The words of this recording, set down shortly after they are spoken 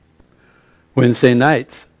Wednesday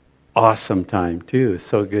nights, awesome time too.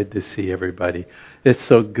 It's so good to see everybody. It's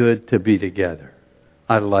so good to be together.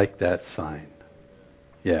 I like that sign.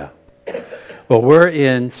 Yeah. Well, we're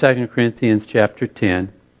in 2 Corinthians chapter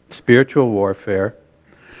 10, spiritual warfare.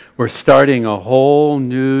 We're starting a whole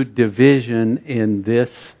new division in this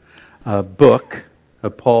book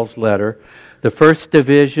of Paul's letter. The first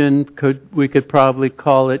division, we could probably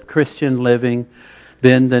call it Christian living.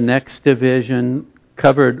 Then the next division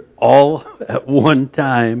covered all at one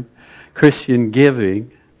time, Christian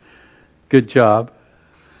giving. Good job.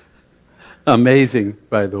 Amazing,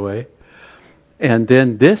 by the way. And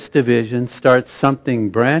then this division starts something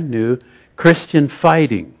brand new, Christian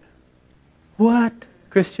fighting. What?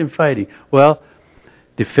 Christian fighting. Well,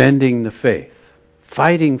 defending the faith.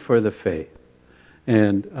 Fighting for the faith.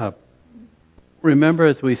 And remember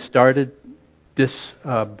as we started this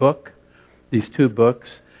book, these two books,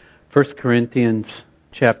 1 Corinthians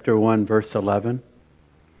chapter 1, verse 11,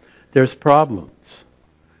 there's problems.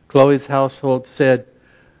 Chloe's household said,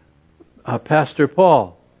 Pastor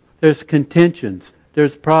Paul, there's contentions,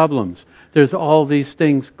 there's problems, there's all these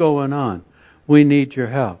things going on. We need your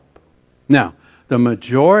help. Now, the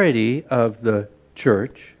majority of the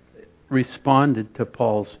church responded to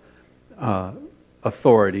Paul's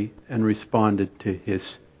authority and responded to his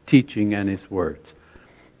teaching and his words.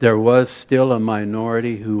 There was still a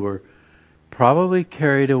minority who were probably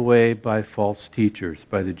carried away by false teachers,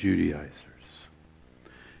 by the Judaizers.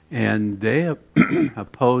 And they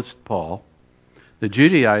opposed Paul. The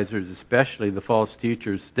Judaizers, especially the false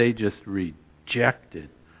teachers, they just rejected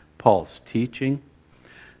Paul's teaching.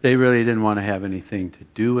 They really didn't want to have anything to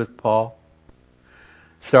do with Paul.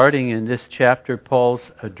 Starting in this chapter,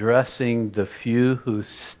 Paul's addressing the few who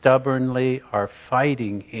stubbornly are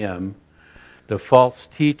fighting him, the false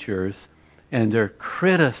teachers, and they're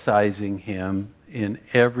criticizing him in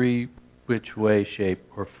every which way, shape,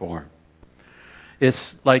 or form.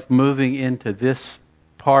 It's like moving into this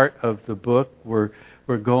part of the book where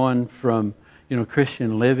we're going from,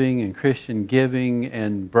 Christian living and Christian giving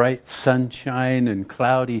and bright sunshine and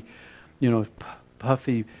cloudy,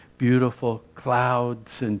 puffy, beautiful clouds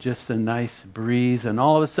and just a nice breeze, and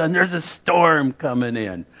all of a sudden there's a storm coming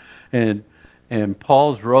in. And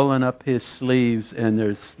Paul's rolling up his sleeves, and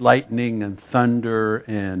there's lightning and thunder,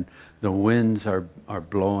 and the winds are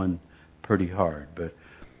blowing pretty hard. But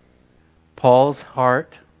Paul's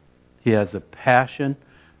heart, he has a passion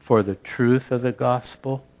for the truth of the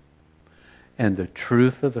gospel and the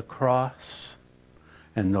truth of the cross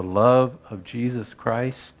and the love of Jesus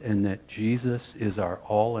Christ, and that Jesus is our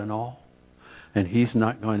all in all. And he's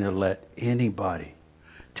not going to let anybody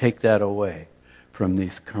take that away from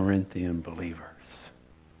these Corinthian believers.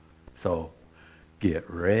 So get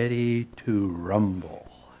ready to rumble.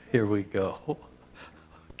 Here we go.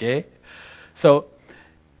 Okay? So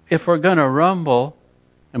if we're going to rumble,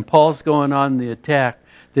 and Paul's going on the attack,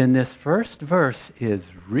 then this first verse is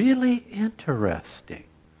really interesting.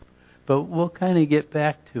 But we'll kind of get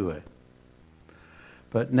back to it.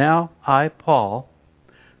 But now I, Paul,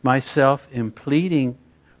 myself am pleading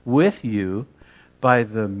with you by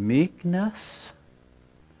the meekness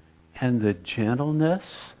and the gentleness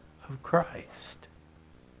of Christ.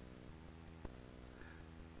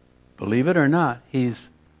 Believe it or not, he's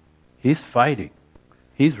fighting.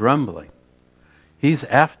 He's rumbling. He's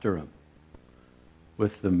after him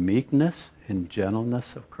with the meekness and gentleness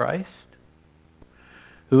of Christ.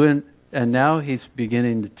 And now he's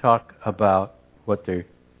beginning to talk about what they're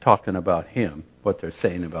talking about him, what they're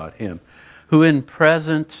saying about him. Who in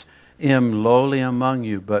presence am lowly among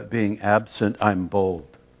you, but being absent I'm bold,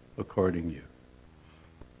 according to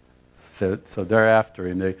you. So they're after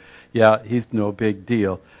him. He's no big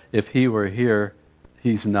deal. If he were here,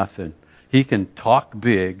 he's nothing. He can talk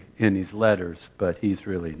big in his letters, but he's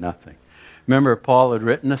really nothing. Remember, Paul had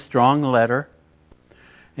written a strong letter,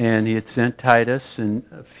 and he had sent Titus and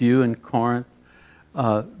a few in Corinth.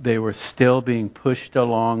 They were still being pushed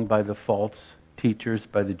along by the false teachers,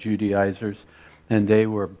 by the Judaizers, and they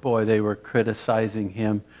were criticizing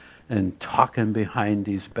him and talking behind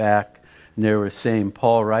his back. And they were saying,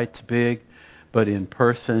 Paul writes big, but in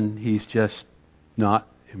person he's just not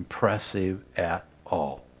impressive at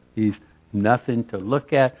all. He's nothing to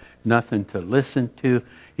look at, nothing to listen to.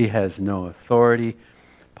 He has no authority.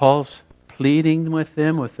 Paul's pleading with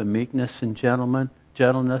them with the meekness and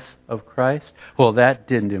gentleness of Christ. Well, that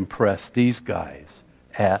didn't impress these guys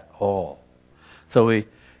at all. So he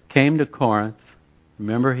came to Corinth.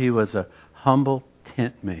 Remember, he was a humble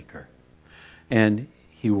tent maker. And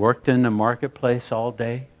he worked in the marketplace all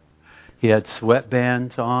day. He had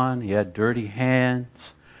sweatbands on. He had dirty hands.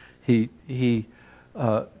 He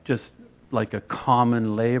just like a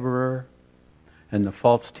common laborer. And the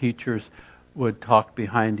false teachers would talk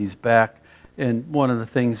behind his back. And one of the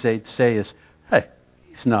things they'd say is, hey,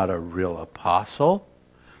 he's not a real apostle.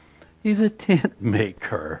 He's a tent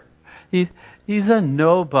maker. He's a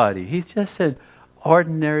nobody. He's just an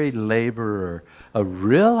ordinary laborer. A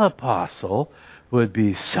real apostle would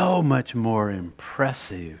be so much more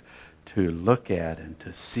impressive to look at and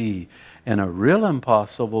to see. And a real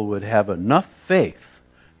apostle would have enough faith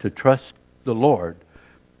to trust the Lord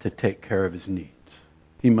to take care of his needs.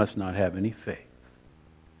 He must not have any faith.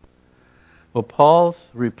 Well, Paul's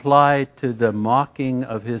reply to the mocking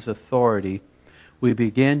of his authority, we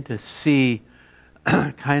begin to see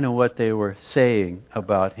kind of what they were saying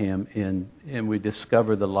about him, and we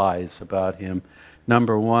discover the lies about him.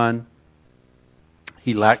 Number one,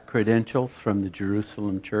 he lacked credentials from the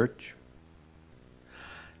Jerusalem church.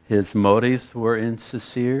 His motives were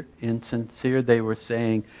insincere. They were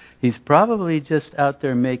saying, he's probably just out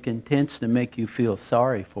there making tents to make you feel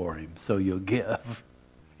sorry for him, so you'll give.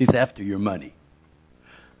 He's after your money.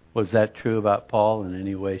 Was that true about Paul in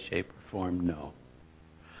any way, shape, or form? No.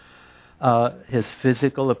 His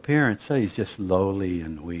physical appearance, he's just lowly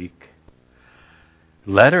and weak.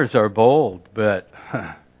 Letters are bold, but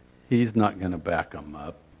he's not going to back them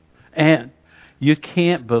up. And you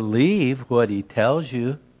can't believe what he tells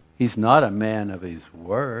you. He's not a man of his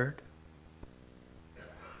word.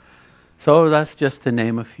 So that's just to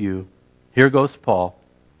name a few. Here goes Paul,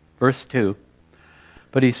 verse 2.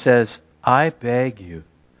 But he says, I beg you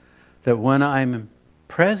that when I'm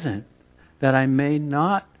present, that I may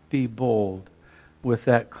not be bold with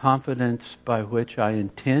that confidence by which I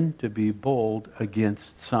intend to be bold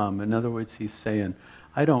against some. In other words, he's saying,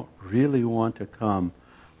 I don't really want to come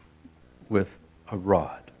with a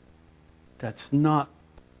rod. That's not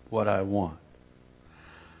what I want.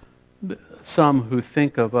 Some who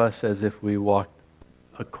think of us as if we walk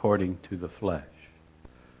according to the flesh.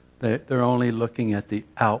 They're only looking at the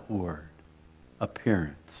outward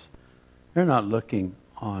appearance. They're not looking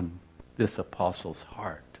on this apostle's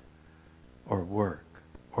heart or work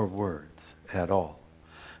or words at all.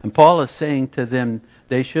 And Paul is saying to them,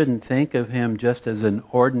 they shouldn't think of him just as an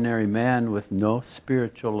ordinary man with no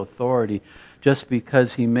spiritual authority, just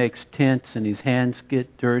because he makes tents and his hands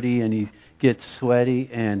get dirty and he gets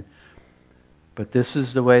sweaty. But this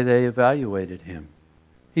is the way they evaluated him.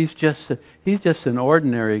 He's just an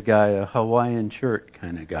ordinary guy, a Hawaiian shirt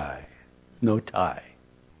kind of guy, no tie.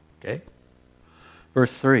 Okay?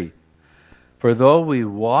 Verse 3. For though we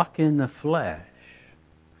walk in the flesh,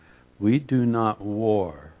 we do not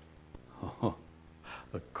war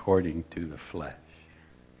according to the flesh.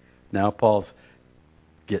 Now Paul's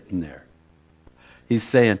getting there. He's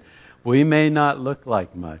saying, we may not look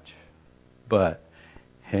like much, but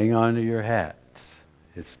hang on to your hats.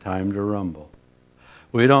 It's time to rumble.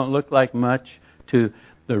 We don't look like much to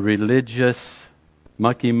the religious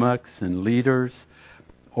mucky-mucks and leaders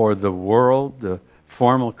or the world, the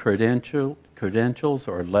formal credentials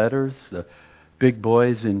or letters the big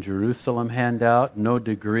boys in Jerusalem hand out. No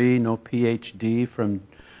degree, no PhD from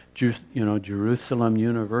Jerusalem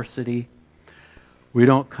University. We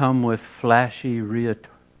don't come with flashy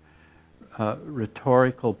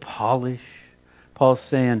rhetorical polish. Paul's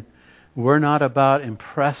saying, we're not about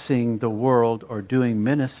impressing the world or doing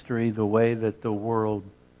ministry the way that the world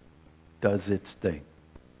does its thing.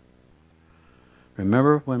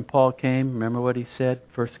 Remember when Paul came? Remember what he said?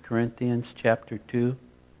 1 Corinthians chapter 2.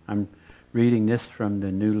 I'm reading this from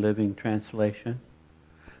the New Living Translation.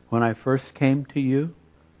 When I first came to you,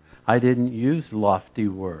 I didn't use lofty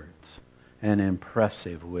words and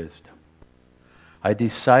impressive wisdom. I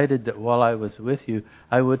decided that while I was with you,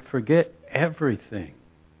 I would forget everything.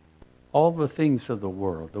 All the things of the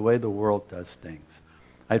world, the way the world does things.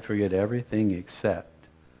 I'd forget everything except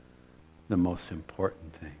the most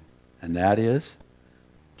important thing. And that is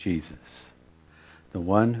Jesus, the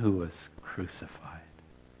one who was crucified.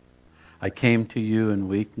 I came to you in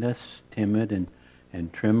weakness, timid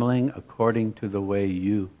and trembling, according to the way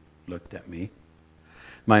you looked at me.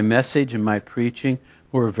 My message and my preaching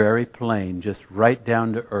were very plain, just right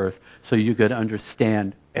down to earth, so you could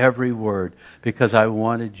understand every word, because I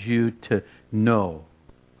wanted you to know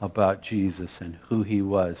about Jesus and who He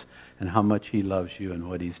was and how much He loves you and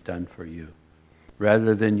what He's done for you.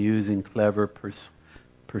 Rather than using clever,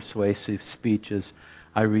 persuasive speeches,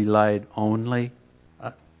 I relied only,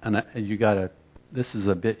 this is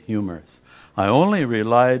a bit humorous, I only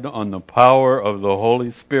relied on the power of the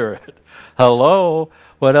Holy Spirit. Hello?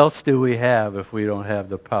 What else do we have if we don't have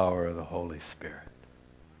the power of the Holy Spirit?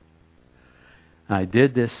 I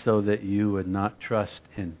did this so that you would not trust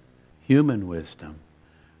in human wisdom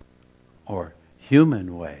or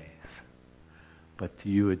human ways, but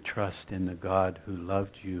you would trust in the God who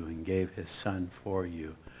loved you and gave His Son for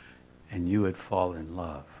you, and you would fall in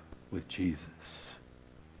love with Jesus.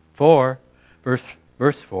 Verse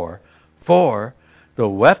 4, for the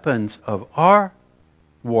weapons of our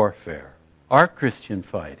warfare, our Christian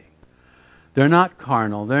fighting, they're not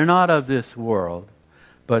carnal, they're not of this world,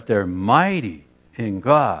 but they're mighty in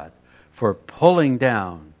God for pulling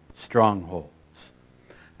down strongholds.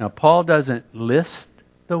 Now, Paul doesn't list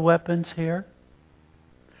the weapons here.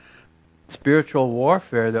 Spiritual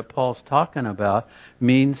warfare that Paul's talking about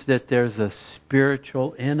means that there's a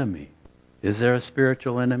spiritual enemy. Is there a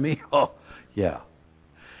spiritual enemy? Oh, yeah.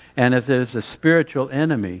 And if there's a spiritual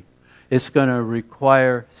enemy, it's going to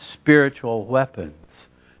require spiritual weapons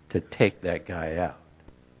to take that guy out.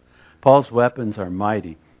 Paul's weapons are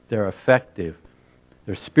mighty. They're effective.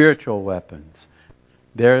 They're spiritual weapons.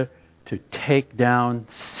 They're to take down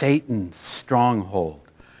Satan's stronghold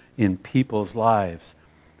in people's lives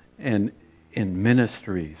and in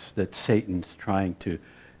ministries that Satan's trying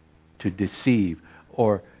to deceive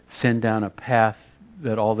or send down a path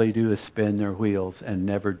that all they do is spin their wheels and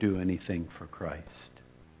never do anything for Christ.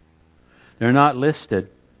 They're not listed,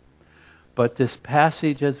 but this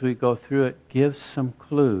passage as we go through it gives some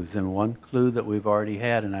clues, and one clue that we've already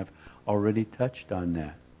had, and I've already touched on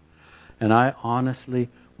that. And I honestly,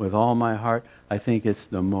 with all my heart, I think it's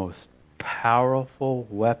the most powerful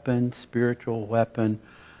weapon, spiritual weapon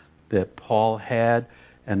that Paul had,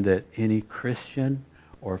 and that any Christian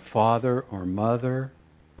or father or mother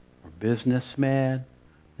or businessman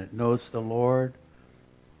that knows the Lord,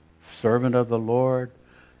 servant of the Lord,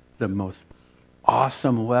 the most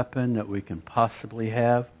awesome weapon that we can possibly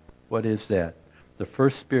have. What is that? The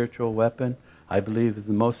first spiritual weapon, I believe, is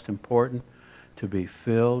the most important, to be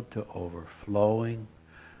filled to overflowing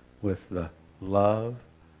with the love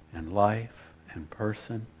and life and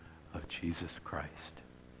person of Jesus Christ.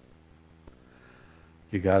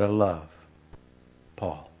 You got to love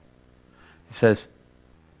Paul. He says,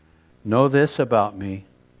 know this about me.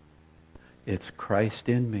 It's Christ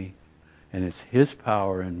in me, and it's His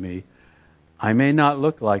power in me. I may not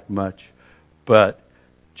look like much, but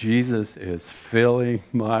Jesus is filling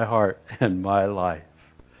my heart and my life.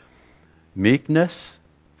 Meekness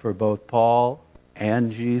for both Paul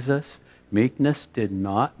and Jesus. Meekness did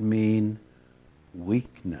not mean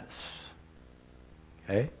weakness.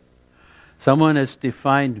 Okay? Someone has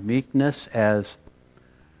defined meekness as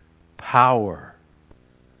power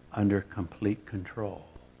under complete control.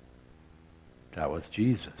 That was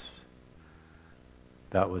Jesus.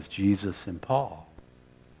 That was Jesus in Paul.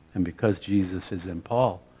 And because Jesus is in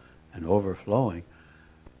Paul and overflowing,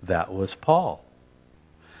 that was Paul.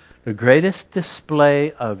 The greatest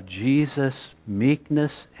display of Jesus'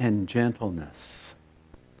 meekness and gentleness,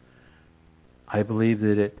 I believe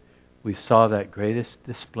that we saw that greatest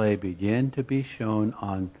display begin to be shown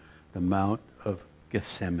on the Mount of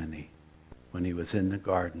Gethsemane when He was in the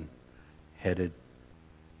garden headed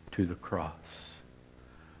to the cross.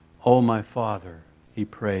 Oh, my Father, He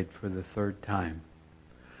prayed for the third time,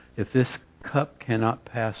 if this cup cannot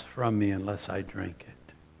pass from me unless I drink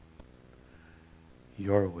it,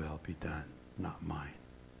 Your will be done, not mine.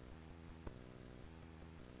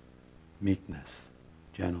 Meekness,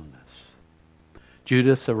 gentleness.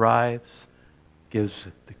 Judas arrives, gives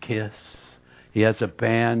the kiss. He has a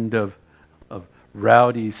band of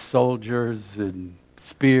rowdy soldiers and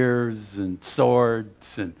spears and swords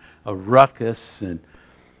and a ruckus, and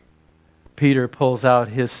Peter pulls out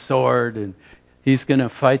his sword and he's going to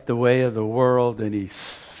fight the way of the world, and he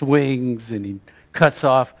swings and he cuts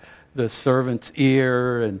off the servant's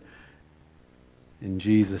ear, and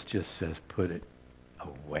Jesus just says, put it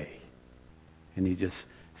away. And he just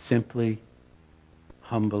simply,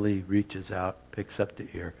 humbly reaches out, picks up the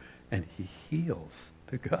ear, and he heals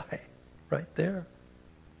the guy right there.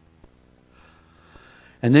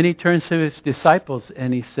 And then he turns to his disciples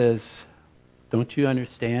and he says, don't you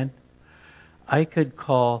understand? I could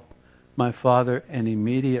call my Father and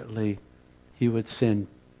immediately He would send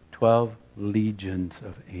 12 legions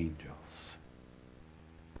of angels.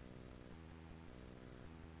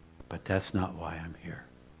 But that's not why I'm here.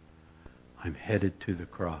 I'm headed to the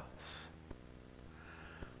cross.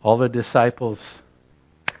 All the disciples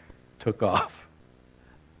took off.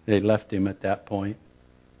 They left Him at that point.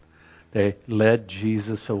 They led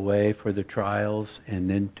Jesus away for the trials and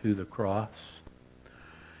then to the cross.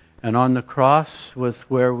 And on the cross was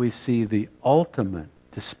where we see the ultimate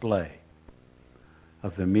display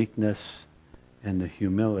of the meekness and the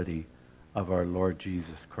humility of our Lord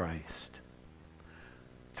Jesus Christ.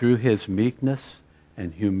 Through His meekness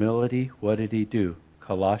and humility, what did He do?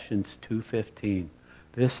 Colossians 2:15.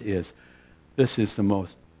 This is the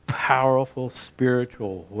most powerful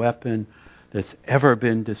spiritual weapon that's ever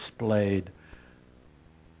been displayed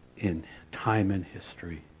in time and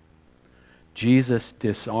history. Jesus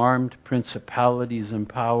disarmed principalities and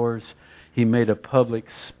powers. He made a public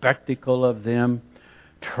spectacle of them,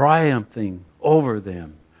 triumphing over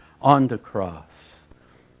them on the cross.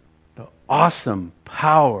 The awesome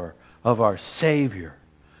power of our Savior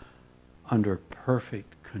under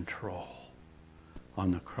perfect control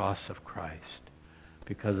on the cross of Christ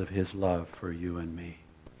because of His love for you and me.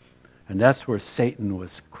 And that's where Satan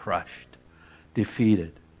was crushed,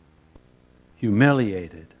 defeated,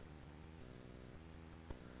 humiliated.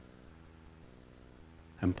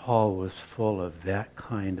 And Paul was full of that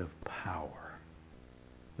kind of power,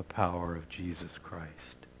 the power of Jesus Christ.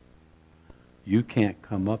 You can't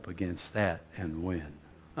come up against that and win.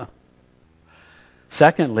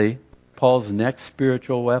 Secondly, Paul's next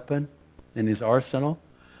spiritual weapon in his arsenal,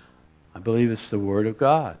 I believe it's the Word of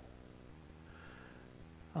God.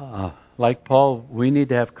 Like Paul, we need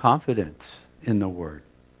to have confidence in the Word.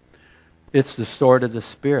 It's the sword of the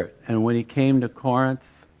Spirit. And when he came to Corinth,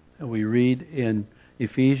 we read in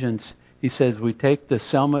Ephesians, he says we take the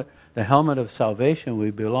helmet of salvation,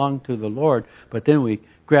 we belong to the Lord, but then we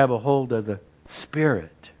grab a hold of the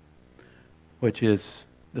Spirit, which is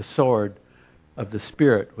the sword of the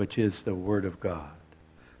Spirit, which is the Word of God.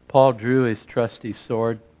 Paul drew his trusty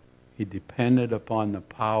sword. He depended upon the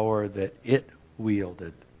power that it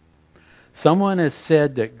wielded. Someone has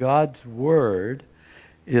said that God's Word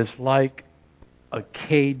is like a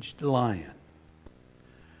caged lion.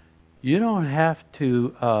 You don't have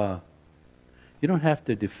to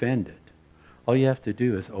defend it. All you have to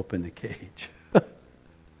do is open the cage.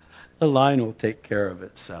 The lion will take care of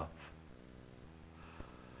itself.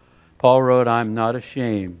 Paul wrote, "I'm not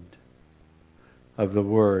ashamed of the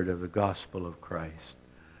word of the gospel of Christ."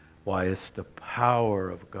 Why? It's the power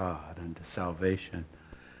of God unto salvation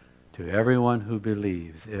to everyone who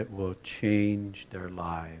believes. It will change their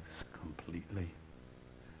lives completely.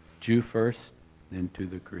 Jew first, then to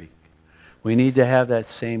the Greek. We need to have that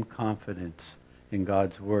same confidence in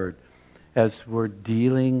God's Word as we're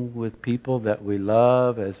dealing with people that we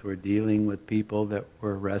love, as we're dealing with people that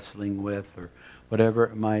we're wrestling with, or whatever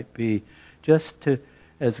it might be.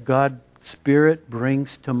 As God's Spirit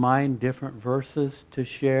brings to mind different verses to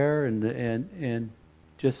share and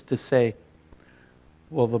just to say,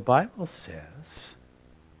 well, the Bible says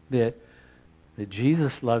that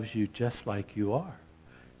Jesus loves you just like you are.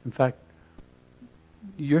 In fact,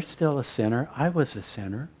 you're still a sinner. I was a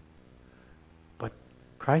sinner. But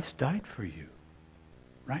Christ died for you.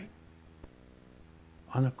 Right?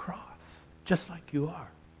 On the cross. Just like you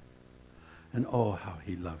are. And oh, how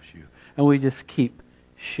He loves you. And we just keep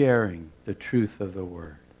sharing the truth of the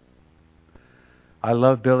Word. I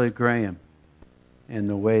love Billy Graham and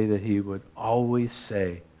the way that he would always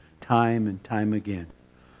say, time and time again,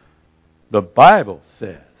 the Bible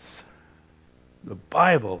says. The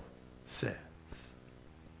Bible says.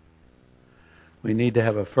 We need to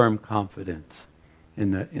have a firm confidence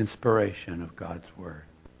in the inspiration of God's Word.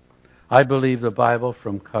 I believe the Bible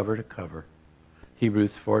from cover to cover.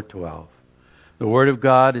 Hebrews 4:12. The Word of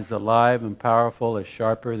God is alive and powerful, is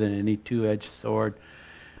sharper than any two-edged sword.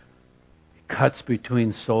 It cuts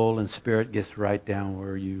between soul and spirit, gets right down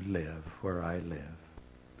where you live, where I live.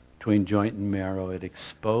 Between joint and marrow, it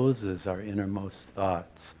exposes our innermost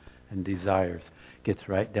thoughts and desires. Gets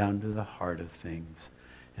right down to the heart of things.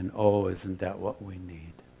 And oh, isn't that what we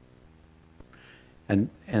need? And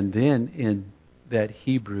then in that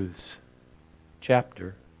Hebrews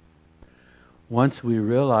chapter, once we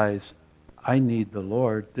realize I need the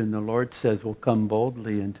Lord, then the Lord says we'll come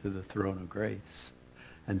boldly into the throne of grace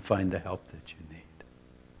and find the help that you need.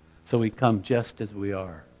 So we come just as we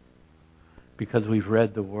are because we've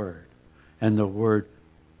read the Word. And the Word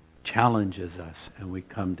challenges us, and we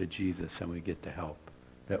come to Jesus and we get the help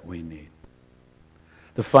that we need.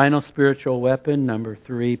 The final spiritual weapon, number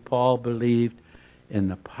 3, Paul believed in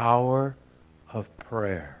the power of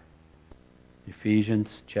prayer. Ephesians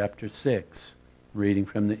chapter 6, reading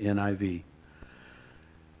from the NIV.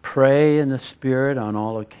 Pray in the Spirit on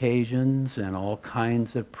all occasions and all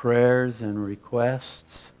kinds of prayers and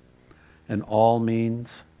requests. And all means,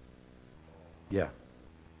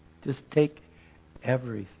 just take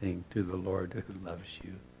everything to the Lord who loves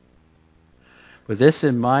you. With this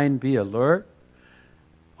in mind, be alert.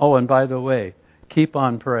 Oh, and by the way, keep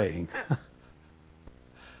on praying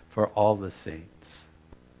for all the saints.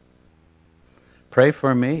 Pray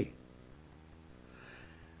for me.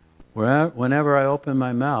 Whenever I open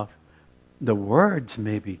my mouth, the words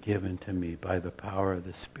may be given to me by the power of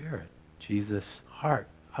the Spirit. Jesus' heart.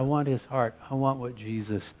 I want his heart. I want what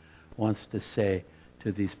Jesus wants to say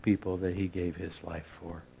to these people that he gave his life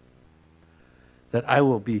for. That I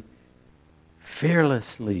will be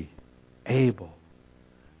fearlessly able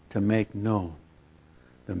to make known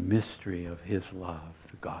the mystery of his love,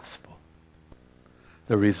 the gospel.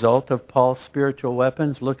 The result of Paul's spiritual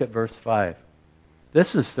weapons, look at verse 5.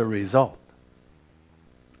 This is the result.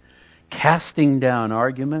 Casting down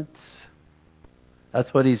arguments.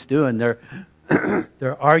 That's what he's doing. They're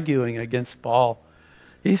arguing against Paul.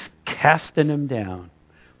 He's casting them down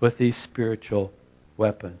with these spiritual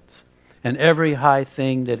weapons. And every high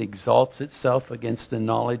thing that exalts itself against the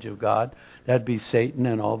knowledge of God, that'd be Satan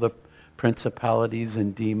and all the principalities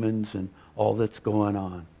and demons and all that's going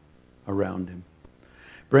on around him.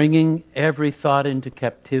 Bringing every thought into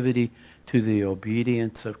captivity to the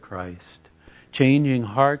obedience of Christ. Changing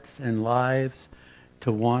hearts and lives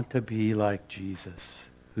to want to be like Jesus,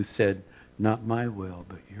 who said, "Not my will,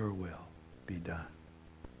 but your will be done."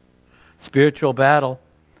 Spiritual battle,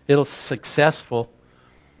 it'll successful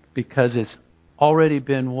because it's already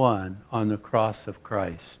been won on the cross of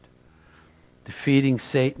Christ. Defeating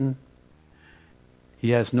Satan,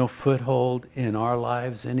 he has no foothold in our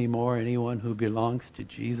lives anymore. Anyone who belongs to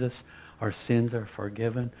Jesus, our sins are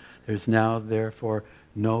forgiven. There's now, therefore,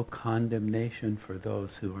 no condemnation for those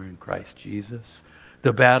who are in Christ Jesus.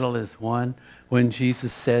 The battle is won. When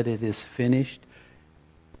Jesus said it is finished,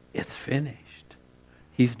 it's finished.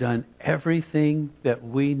 He's done everything that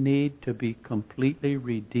we need to be completely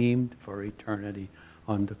redeemed for eternity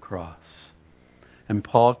on the cross. And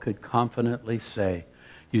Paul could confidently say,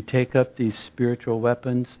 you take up these spiritual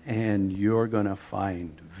weapons and you're going to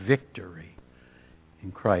find victory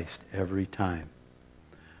in Christ every time.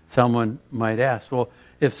 Someone might ask, well,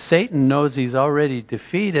 if Satan knows he's already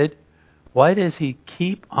defeated, why does he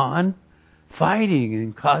keep on fighting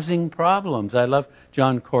and causing problems? I love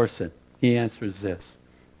John Corson. He answers this.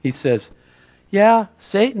 He says, yeah,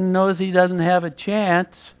 Satan knows he doesn't have a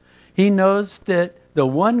chance. He knows that the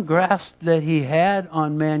one grasp that he had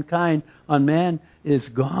on mankind, on man, is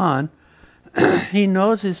gone. He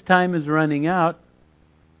knows his time is running out,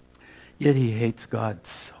 yet he hates God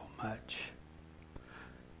so much.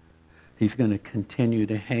 He's going to continue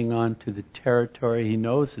to hang on to the territory he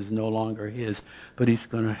knows is no longer his, but he's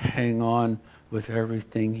going to hang on with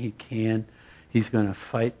everything he can. He's going to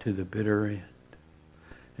fight to the bitter end.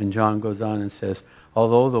 And John goes on and says,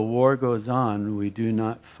 although the war goes on, we do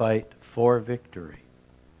not fight for victory.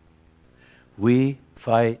 We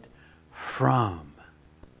fight from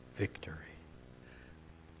victory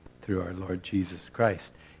through our Lord Jesus Christ.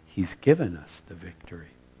 He's given us the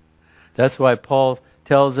victory. That's why Paul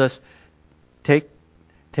tells us, take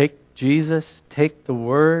Jesus, take the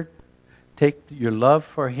Word, take your love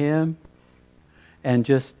for Him, and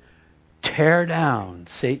just tear down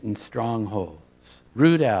Satan's strongholds.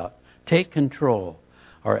 Root out. Take control.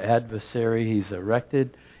 Our adversary, he's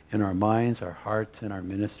erected in our minds, our hearts, and our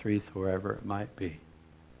ministries, wherever it might be.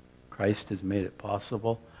 Christ has made it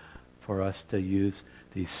possible for us to use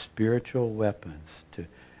these spiritual weapons to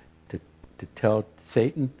tell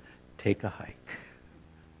Satan, take a hike.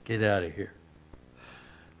 Get out of here.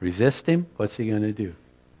 Resist him, what's he going to do?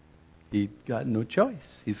 He's got no choice.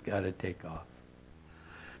 He's got to take off.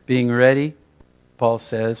 Being ready, Paul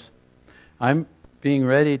says, I'm being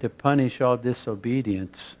ready to punish all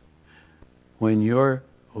disobedience when your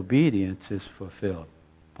obedience is fulfilled.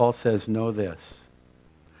 Paul says, know this.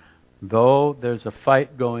 Though there's a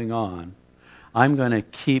fight going on, I'm going to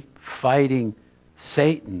keep fighting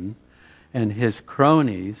Satan and his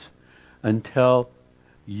cronies until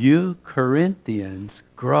you Corinthians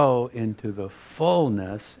grow into the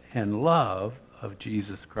fullness and love of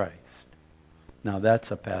Jesus Christ. Now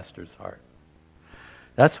that's a pastor's heart.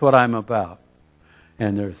 That's what I'm about.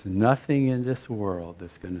 And there's nothing in this world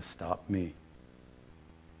that's going to stop me.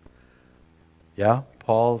 Yeah,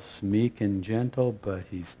 Paul's meek and gentle, but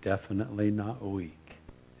he's definitely not weak,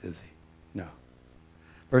 is he? No.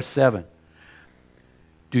 Verse 7.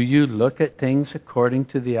 Do you look at things according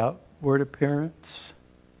to the outward appearance?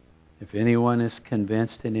 If anyone is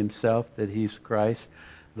convinced in himself that he's Christ,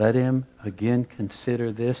 let him again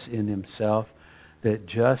consider this in himself, that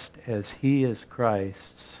just as he is Christ's,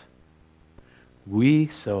 we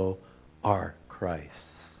so are Christ's.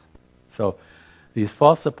 So these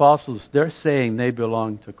false apostles, they're saying they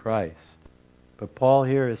belong to Christ. But Paul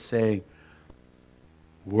here is saying,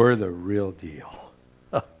 we're the real deal.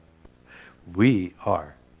 We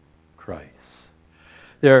are Christ.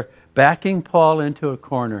 They're backing Paul into a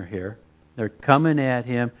corner here. They're coming at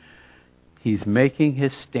him. He's making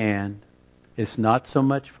his stand. It's not so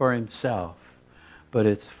much for himself, but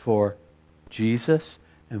it's for Jesus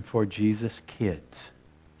and for Jesus' kids,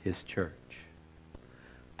 his church.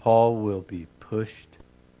 Paul will be pushed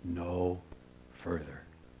no further.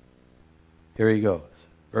 Here he goes.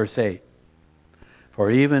 Verse 8.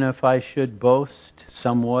 For even if I should boast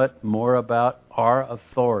somewhat more about our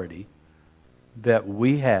authority that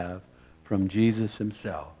we have from Jesus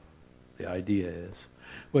himself, the idea is,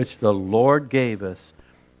 which the Lord gave us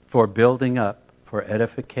for building up, for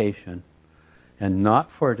edification, and not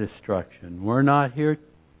for destruction. We're not here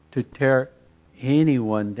to tear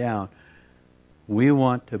anyone down. We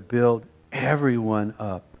want to build everyone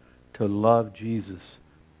up to love Jesus.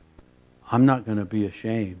 I'm not going to be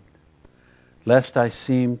ashamed. Lest I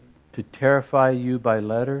seem to terrify you by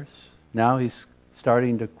letters. Now he's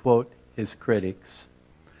starting to quote his critics.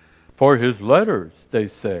 For his letters,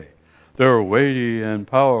 they say, they're weighty and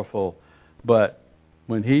powerful, but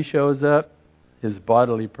when he shows up, his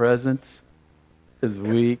bodily presence is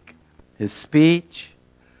weak. His speech,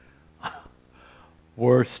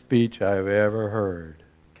 worst speech I've ever heard.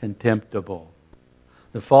 Contemptible.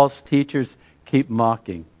 The false teachers keep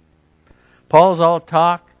mocking. Paul's all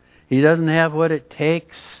talk. He doesn't have what it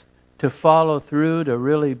takes to follow through to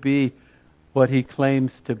really be what he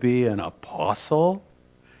claims to be, an apostle.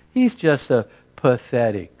 He's just a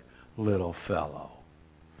pathetic little fellow.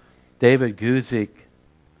 David Guzik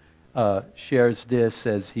shares this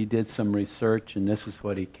as he did some research, and this is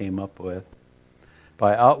what he came up with.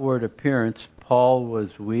 By outward appearance, Paul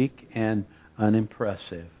was weak and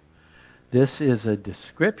unimpressive. This is a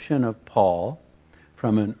description of Paul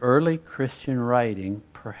from an early Christian writing,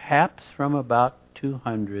 perhaps from about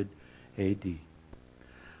 200 AD.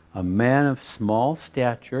 A man of small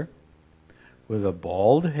stature, with a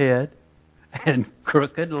bald head and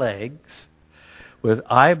crooked legs, with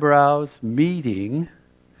eyebrows meeting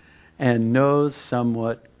and nose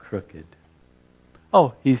somewhat crooked.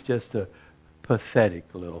 Oh, he's just a pathetic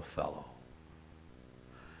little fellow.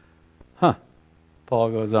 Paul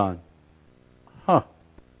goes on.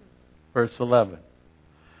 Verse 11.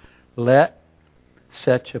 Let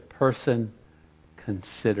such a person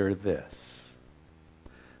consider this,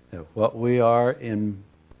 that what we are in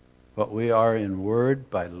word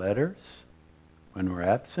by letters, when we're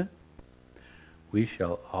absent, we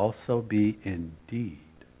shall also be in deed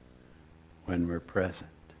when we're present.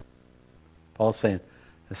 Paul's saying,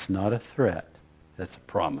 that's not a threat, that's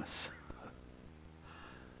a promise.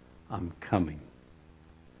 I'm coming.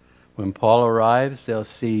 When Paul arrives, they'll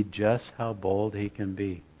see just how bold he can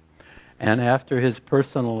be. And after his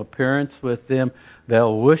personal appearance with them,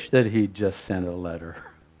 they'll wish that he'd just sent a letter.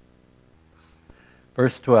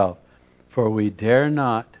 Verse 12, for we dare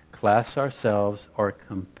not class ourselves or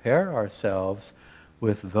compare ourselves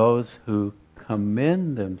with those who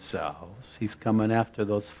commend themselves. He's coming after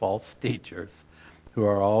those false teachers who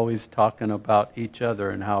are always talking about each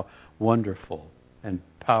other and how wonderful and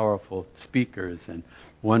powerful speakers and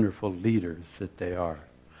wonderful leaders that they are.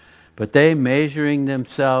 But they, measuring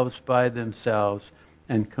themselves by themselves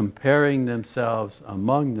and comparing themselves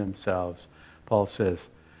among themselves, Paul says,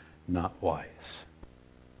 not wise.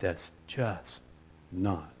 That's just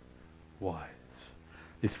not wise.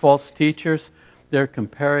 These false teachers, they're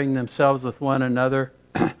comparing themselves with one another.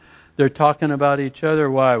 They're talking about each other.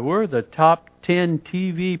 Why? We're the top 10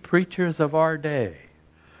 TV preachers of our day.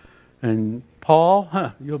 And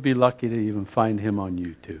Paul, you'll be lucky to even find him on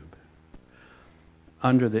YouTube.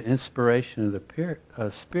 Under the inspiration of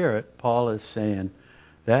the Spirit, Paul is saying,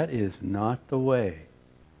 that is not the way.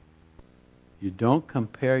 You don't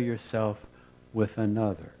compare yourself with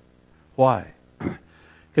another. Why?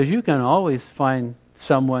 Because you can always find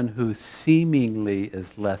someone who seemingly is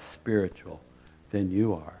less spiritual than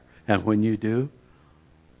you are. And when you do,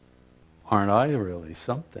 aren't I really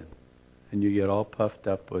something? And you get all puffed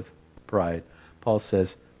up with pride. Paul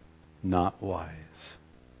says, not wise.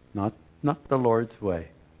 Not the Lord's way.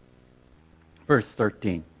 Verse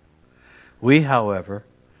 13. We, however,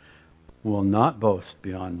 will not boast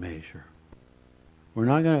beyond measure. We're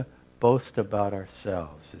not going to boast about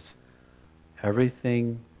ourselves. It's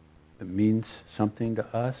everything that means something to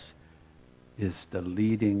us is the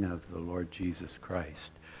leading of the Lord Jesus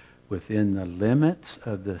Christ within the limits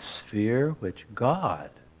of the sphere which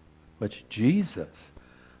Jesus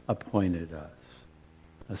appointed us.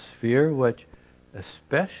 A sphere which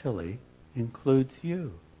especially includes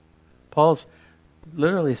you. Paul's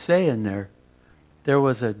literally saying there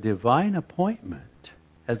was a divine appointment.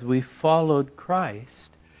 As we followed Christ,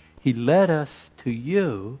 He led us to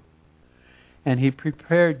you, and He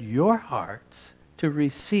prepared your hearts to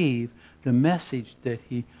receive the message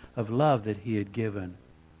of love that He had given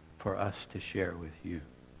for us to share with you.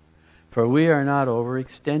 For we are not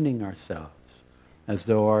overextending ourselves as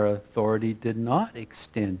though our authority did not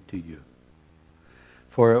extend to you.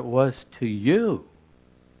 For it was to you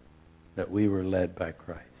that we were led by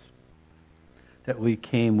Christ, that we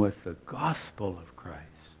came with the gospel of Christ.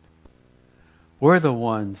 We're the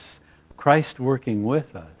ones, Christ working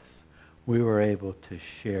with us, we were able to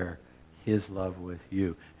share His love with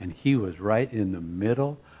you. And He was right in the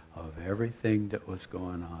middle of everything that was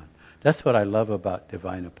going on. That's what I love about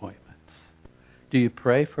divine appointments. Do you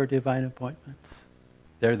pray for divine appointments?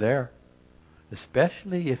 They're there.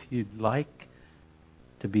 Especially if you'd like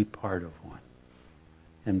to be part of one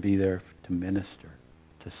and be there to minister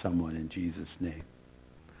to someone in Jesus' name.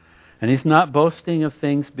 And He's not boasting of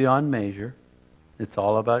things beyond measure. It's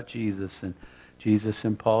all about Jesus and Jesus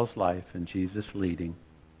in Paul's life and Jesus leading.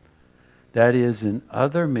 That is in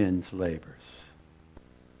other men's labors.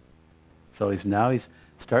 So he's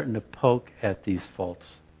starting to poke at these false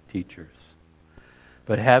teachers.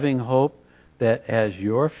 But having hope that as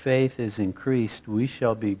your faith is increased, we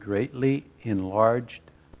shall be greatly enlarged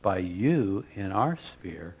by you in our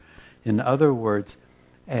sphere. In other words,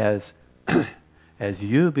 as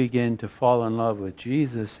you begin to fall in love with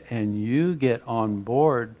Jesus and you get on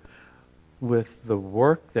board with the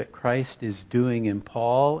work that Christ is doing in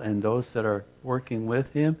Paul and those that are working with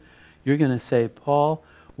him, you're going to say, Paul,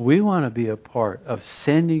 we want to be a part of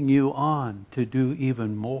sending you on to do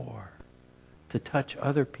even more, to touch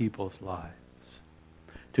other people's lives,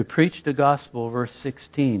 to preach the gospel, verse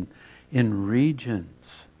 16, in regions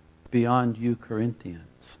beyond you Corinthians,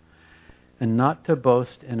 and not to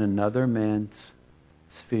boast in another man's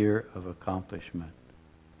sphere of accomplishment.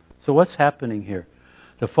 So what's happening here?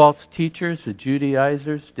 The false teachers, the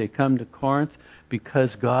Judaizers, they come to Corinth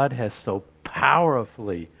because God has so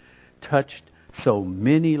powerfully touched so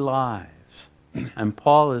many lives. And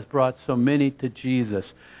Paul has brought so many to Jesus.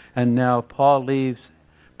 And now Paul leaves.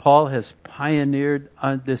 Paul has pioneered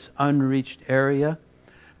this unreached area.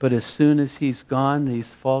 But as soon as he's gone, these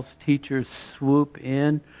false teachers swoop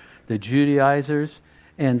in, the Judaizers,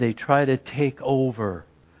 and they try to take over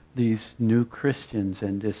these new Christians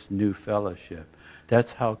and this new fellowship.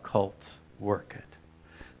 That's how cults work it.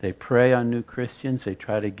 They prey on new Christians. They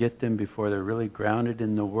try to get them before they're really grounded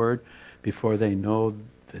in the Word, before they know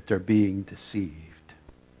that they're being deceived.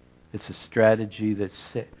 It's a strategy that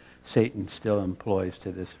Satan still employs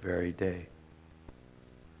to this very day.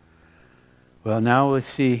 Well, now we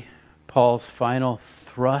see Paul's final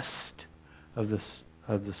thrust of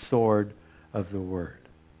the sword of the Word,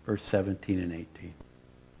 verse 17 and 18.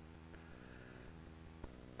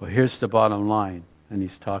 But here's the bottom line, and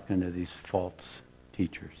he's talking to these false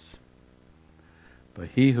teachers. But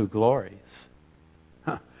he who glories,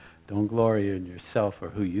 don't glory in yourself or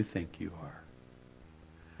who you think you are.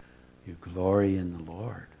 You glory in the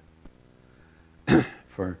Lord.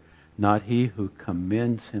 For not he who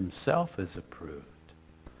commends himself is approved,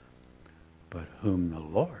 but whom the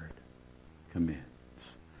Lord commends.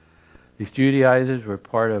 These Judaizers were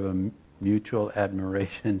part of a mutual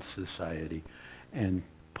admiration society, and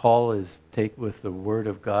Paul is with the Word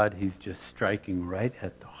of God, he's just striking right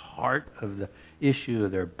at the heart of the issue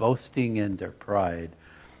of their boasting and their pride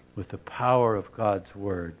with the power of God's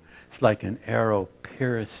Word. It's like an arrow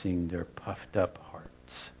piercing their puffed up hearts.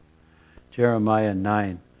 Jeremiah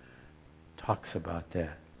 9 talks about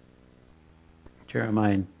that.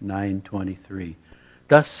 Jeremiah 9:23.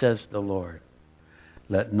 Thus says the Lord,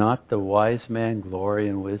 let not the wise man glory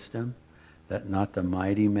in wisdom, let not the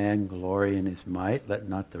mighty man glory in his might, let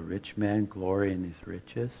not the rich man glory in his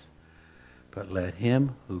riches, but let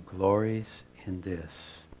him who glories in this,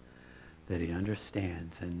 that he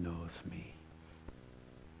understands and knows me.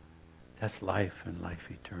 That's life and life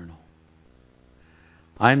eternal.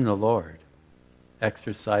 I'm the Lord,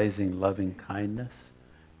 exercising loving kindness,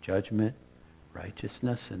 judgment,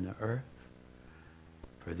 righteousness in the earth.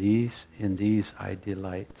 For in these I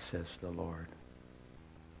delight, says the Lord.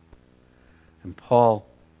 And Paul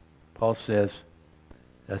says,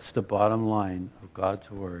 that's the bottom line of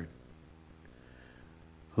God's Word.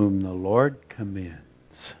 Whom the Lord commends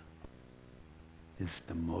is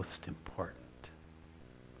the most important.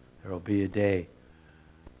 There will be a day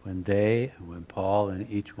when Paul and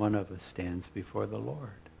each one of us stands before the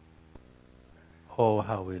Lord. Oh,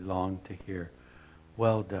 how we long to hear,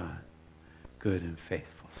 well done, good and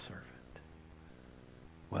faithful servant.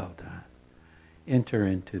 Well done. Enter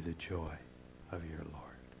into the joy of your Lord.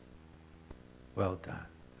 Well done.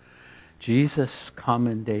 Jesus'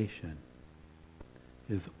 commendation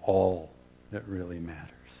is all that really matters.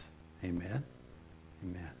 Amen?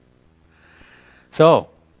 Amen. So,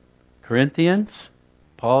 Corinthians,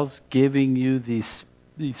 Paul's giving you these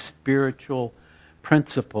spiritual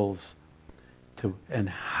principles and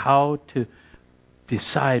how to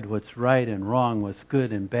decide what's right and wrong, what's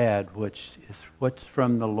good and bad, what's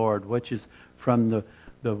from the Lord, which is from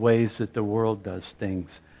the ways that the world does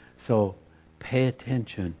things. So pay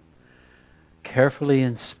attention. Carefully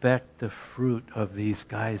inspect the fruit of these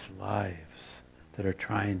guys' lives that are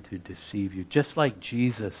trying to deceive you, just like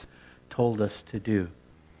Jesus told us to do.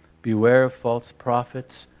 Beware of false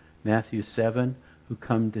prophets, Matthew 7, who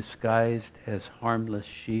come disguised as harmless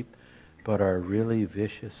sheep, but are really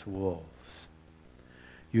vicious wolves.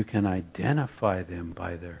 You can identify them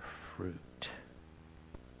by their fruit.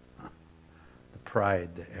 The pride,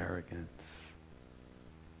 the arrogance.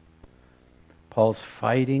 Paul's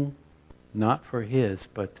fighting not for his,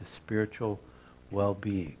 but the spiritual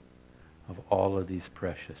well-being of all of these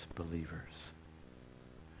precious believers.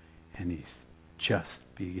 And he's just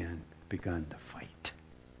begun to fight.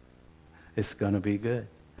 It's going to be good.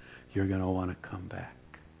 You're going to want to come back.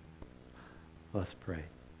 Let's pray.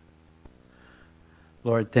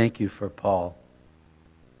 Lord, thank you for Paul.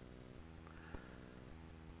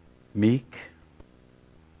 Meek,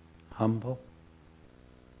 humble,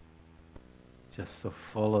 just so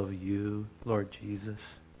full of you, Lord Jesus.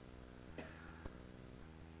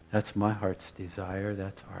 That's my heart's desire.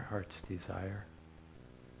 That's our heart's desire.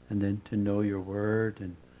 And then to know your word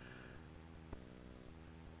and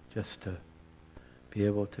just to be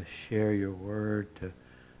able to share your word,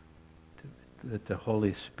 that the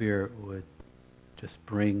Holy Spirit would just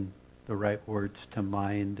bring the right words to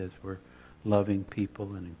mind as we're loving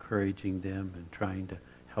people and encouraging them and trying to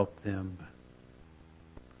help them.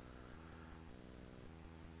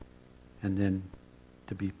 And then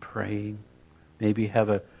to be praying. Maybe have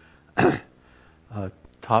a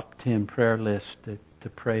top 10 prayer list to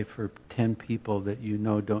pray for 10 people that you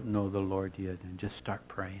know don't know the Lord yet, and just start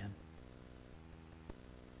praying.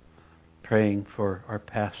 Praying for our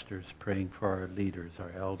pastors, praying for our leaders,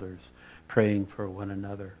 our elders, praying for one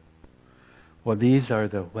another. Well, these are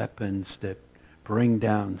the weapons that bring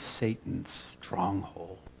down Satan's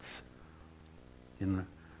strongholds in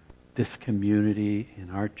this community, in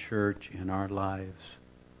our church, in our lives.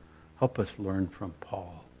 Help us learn from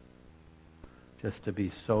Paul. Just to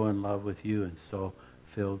be so in love with you and so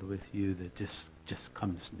filled with you that just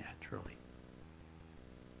comes naturally.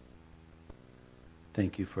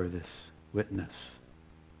 Thank you for this witness,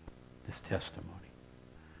 this testimony.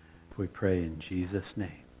 We pray in Jesus'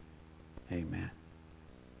 name. Amen.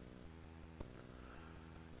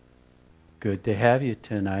 Good to have you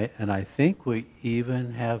tonight. And I think we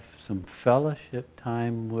even have some fellowship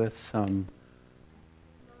time with some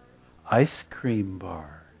ice cream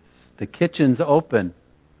bars. The kitchen's open.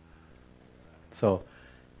 So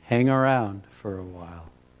hang around for a while.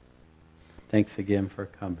 Thanks again for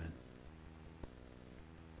coming.